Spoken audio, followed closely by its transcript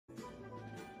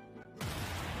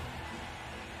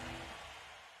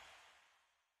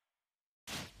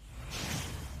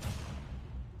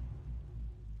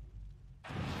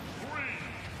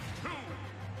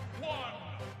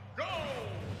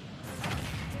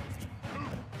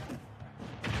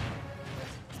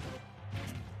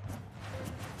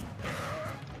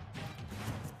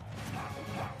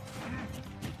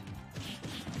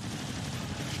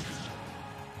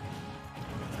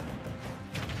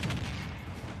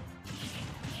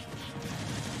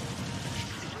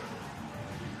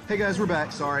Hey guys, we're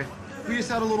back. Sorry. We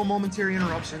just had a little momentary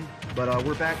interruption, but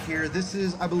we're back here. This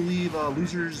is, I believe,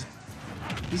 losers.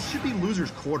 This should be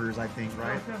losers' quarters, I think,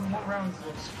 right? What round is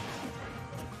this?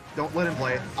 Don't let him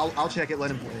play it. I'll check it.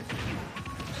 Let him play it. I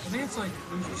think it's like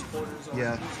losers' quarters or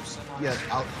Yeah. losers' semis.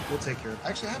 Yeah, we'll take care of it.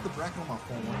 Actually, I have the bracket on my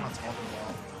phone. What am I talking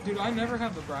about? Dude, I never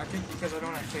have the bracket because I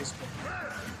don't have Facebook.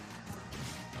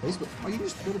 Facebook? Oh, you can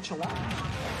just go to chill out.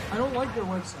 I don't like their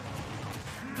website.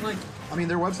 Like, I mean,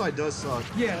 their website does suck.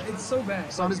 yeah, it's so bad.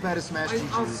 It's not as bad as Smash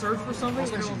GG. I'll search for something and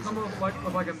Smash it'll GG. come up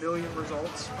with like a million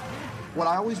results. What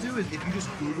I always do is if you just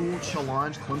Google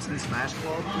challenge Clemson Smash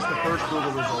Club, it's the first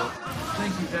Google result.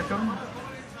 Thank you, Deckham.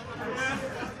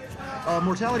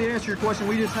 Mortality, to answer your question,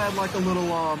 we just had like a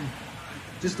little,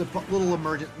 just a little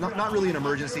emergent, not really an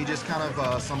emergency, just kind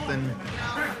of something.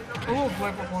 A little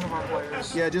blip with one of our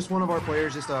players. Yeah, just one of our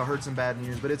players just heard some bad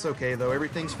news, but it's okay though.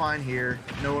 Everything's fine here.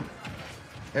 No,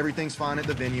 everything's fine at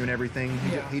the venue and everything.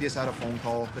 He just had a phone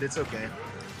call, but it's okay.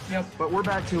 Yep. But we're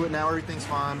back to it now. Everything's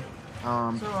fine.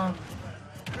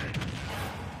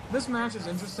 This match is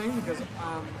interesting because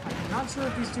I'm not sure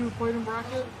if these two have played in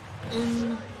bracket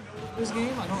in this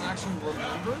game. I don't actually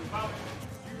remember.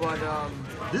 But,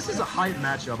 this is a hype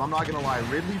matchup, I'm not gonna lie.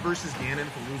 Ridley versus Ganon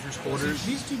for losers quarters.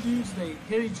 These two dudes, they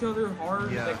hit each other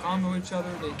hard, Yeah. they combo each other,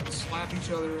 they slap each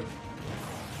other.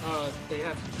 They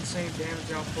have insane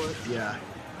damage output. Yeah.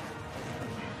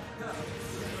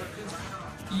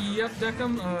 Yep,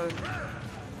 Deckham,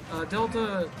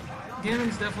 Delta,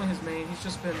 Ganon's definitely his main. He's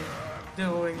just been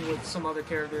dealing with some other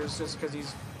characters just because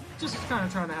he's just kind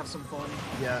of trying to have some fun.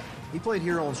 Yeah, he played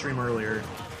Hero on stream earlier.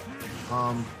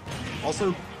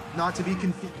 Also, not to be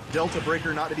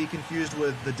DeltaBreaker, not to be confused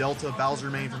with the Delta Bowser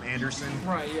main from Anderson.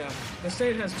 Right, yeah. The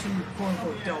state has two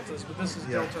quote-unquote Deltas, but this is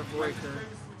DeltaBreaker.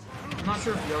 I'm not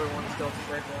sure if the other one is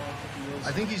DeltaBreaker.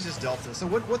 I think he's just Delta. So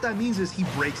what that means is he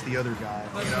breaks the other guy.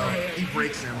 You know? He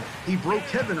breaks him. He broke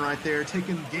Kevin right there,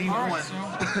 taking game one.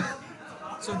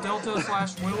 So Delta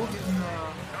slash Will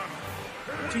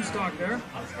getting two stock there.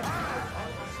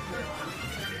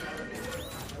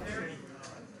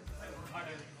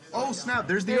 Oh snap!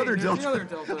 There's the other Delta. The other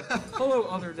Delta. Hello,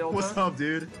 other Delta. What's up,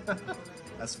 dude?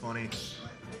 That's funny.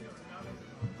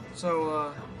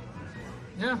 So,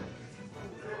 yeah.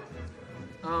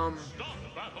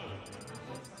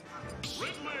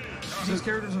 These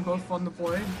characters are both fun to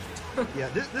play. Yeah,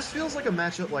 this feels like a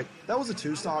matchup, like, that was a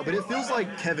two-stock, but it feels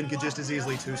like Kevin could just as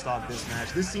easily two-stock this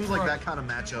match. This seems like that kind of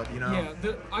matchup, you know?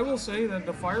 Yeah, I will say that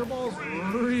the fireballs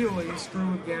really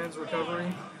screw with Ganon's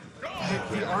recovery.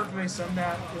 The arc they send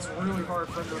that, it's really hard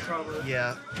for him to recover.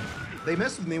 Yeah. They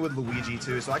messed with me with Luigi,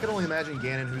 too, so I can only imagine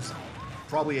Ganon, who's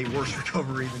probably a worse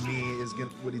recovery than me,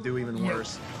 would do even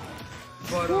worse.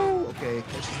 But, okay,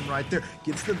 catches him right there.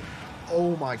 Gets the...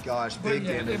 Oh my gosh, big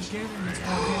damage. If Ganon gets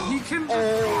one hit, he can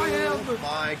just Oh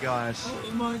my gosh.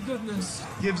 Oh my goodness.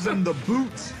 Gives him the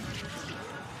boot.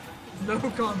 No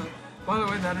comment. By the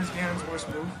way, that is Ganon's worst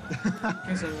move. In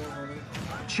case anyone wondering.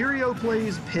 Cheerio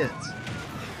plays Pit.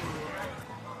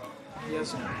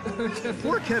 Yes.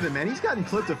 Poor Kevin, man. He's gotten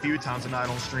clipped a few times tonight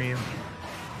on stream.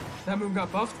 That move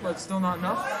got buffed, but it's still not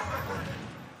enough.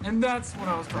 And that's what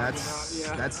I was talking about.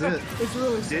 Yeah. That's it. It's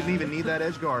really sad. Didn't even need that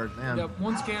edge guard, man. Yep.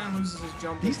 Once Ganon loses his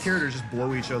jump, These characters just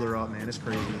blow each other up, man. It's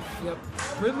crazy. Yep.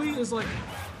 Ridley is like,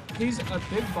 he's a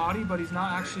big body, but he's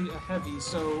not actually a heavy,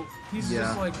 so he's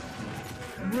just like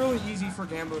really easy for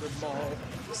Gambo to maul.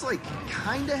 It's like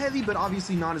kind of heavy, but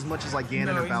obviously not as much as like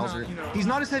Ganon or Bowser. He's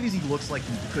not as heavy as he looks like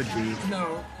he could be.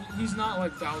 No, he's not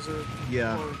like Bowser or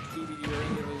DDD or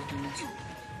any of those dudes.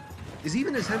 Is he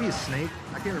even as heavy as Snake?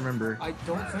 I can't remember. I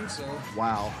don't think so.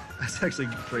 Wow, that's actually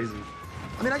crazy.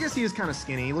 I mean, I guess he is kind of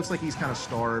skinny. He looks like he's kind of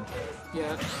starved.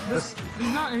 Yeah, he's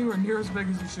not anywhere near as big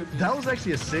as he should be. That was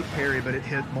actually a sick parry, but it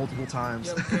hit multiple times.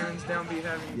 Yep, Ganon's down B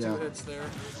having two hits there.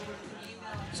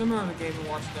 Similar to the Game &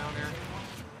 Watch down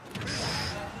there.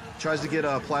 Tries to get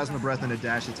a Plasma Breath and a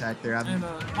dash attack there. And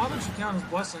Hobbit should count as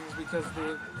blessings because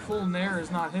the full Nair is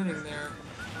not hitting there.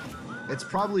 It's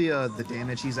probably the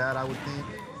damage he's at, I would think.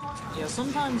 Yeah,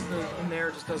 sometimes the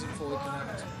Nair just doesn't fully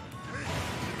connect.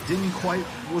 Didn't quite...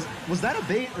 Was that a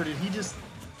bait, or did he just...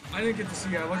 I didn't get to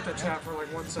see it. I looked at chat for like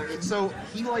 1 second. So,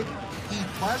 he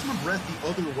Plasma Breath the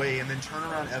other way and then turn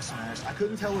around F smash. I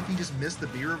couldn't tell if he just missed the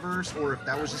B reverse or if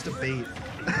that was just a bait.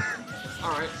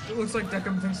 Alright, it looks like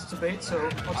Deckham thinks it's a bait, so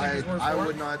I'll take his word for it. I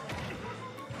would not...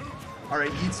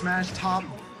 Alright, Eat Smash top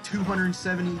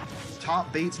 270...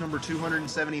 Top baits number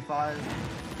 275.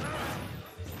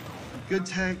 Good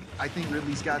tech. I think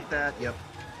Ridley's got that. Yep.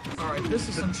 Alright, this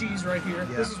is some cheese right here.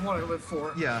 Yeah. This is what I live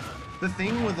for. Yeah. The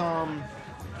thing with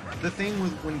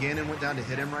when Ganon went down to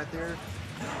hit him right there,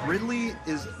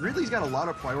 Ridley's got a lot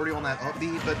of priority on that up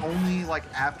B, but only like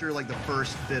after like the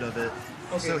first bit of it.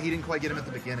 Okay. So he didn't quite get him at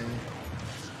the beginning.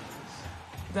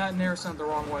 That nair sent the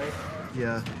wrong way.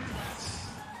 Yeah.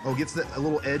 Oh, gets a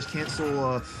little edge cancel.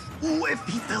 Ooh, if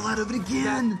he fell out of it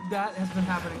again. That has been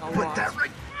happening a lot. Put that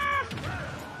right.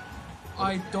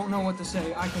 I don't know what to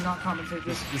say. I cannot commentate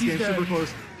this. This He's game's dead. super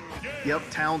close. Yep,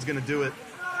 Town's gonna do it.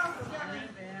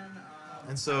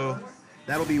 And so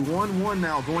that'll be 1-1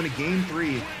 now, going to game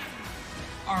 3.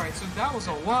 Alright, so that was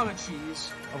a lot of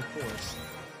cheese. Of course.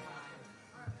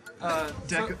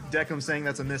 So- Deckham saying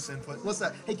that's a misinput. What's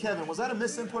that? Hey Kevin, was that a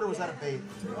misinput or was that a bait?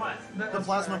 What? The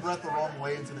plasma breath the wrong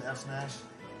way into the F smash.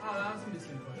 Oh, that was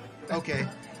misinput. Okay.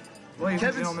 Ladies and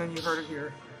Kevin's- gentlemen, you heard it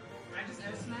here. I just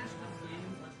F smashed this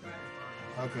game. Let's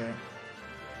try. Okay.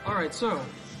 Alright, so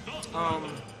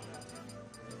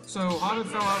Hobbit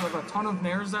fell out of a ton of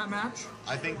nairs that match.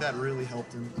 I think that really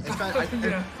helped him. In fact,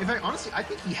 Yeah. in fact, honestly, I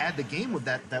think he had the game with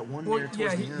that one Well, there towards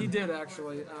yeah, the end. he did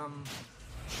actually.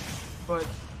 But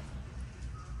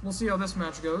we'll see how this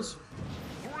match goes.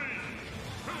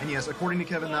 And yes, according to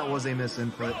Kevin, that was a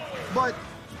misinput. But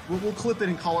we'll clip it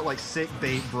and call it like sick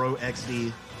bait, bro.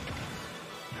 XD.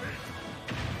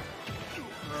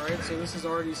 Alright, so this is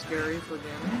already scary for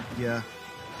Ganon. Yeah.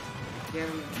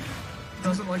 Ganon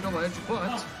doesn't like the ledge,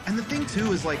 but And the thing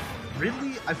too is like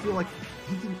Ridley, I feel like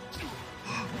he can.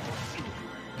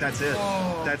 That's it.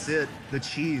 Oh. That's it. The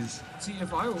cheese see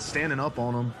if I was standing up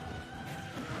on him.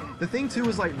 The thing too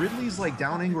is like Ridley's like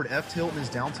down angled F tilt and his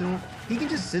down tilt. He can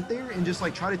just sit there and just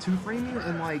like try to 2-frame you,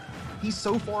 and like he's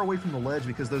so far away from the ledge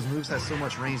because those moves have so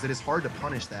much range that it's hard to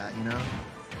punish that, you know.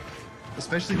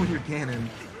 Especially when you're Ganon.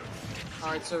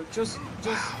 Alright, so just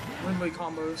Ridley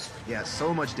combos. Yeah,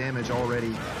 so much damage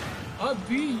already. A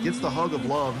B Gets the hug of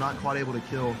love, not quite able to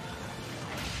kill.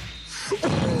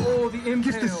 Oh, the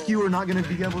impale. Gets the skewer, not going to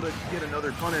be able to get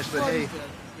another punish, but Oh, hey, he's dead.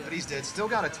 Yeah. but he's dead. Still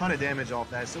got a ton of damage off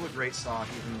that. Still a great stock,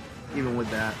 even with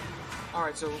that.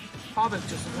 Alright, so Hobbit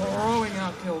just throwing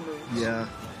out kill moves. Yeah.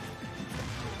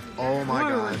 Oh my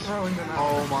Literally gosh. throwing them out.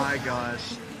 Oh my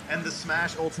gosh. And the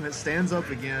Smash Ultimate stands up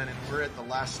again, and we're at the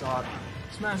last stock.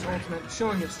 Smash Ultimate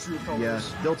showing its true colors. Yeah,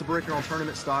 DeltaBreaker on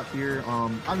tournament stock here.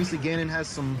 Obviously Ganon has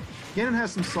some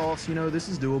sauce. You know, this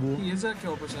is doable. He is at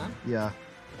kill percent. Yeah.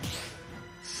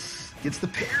 Gets the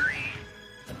parry.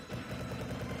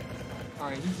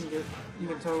 Alright, you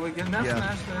can totally get that Yeah.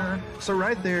 smash there. So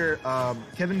right there,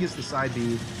 Kevin gets the side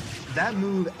B. That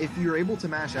move, if you're able to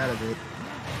mash out of it,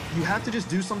 you have to just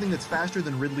do something that's faster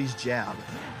than Ridley's jab.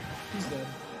 He's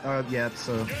dead. Yeah,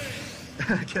 so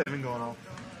Kevin going off.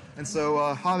 And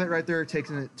so Hobbit right there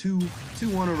taking it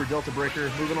 2-1 over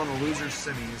DeltaBreaker, moving on to losers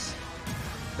semis.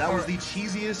 That was the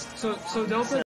cheesiest So Delta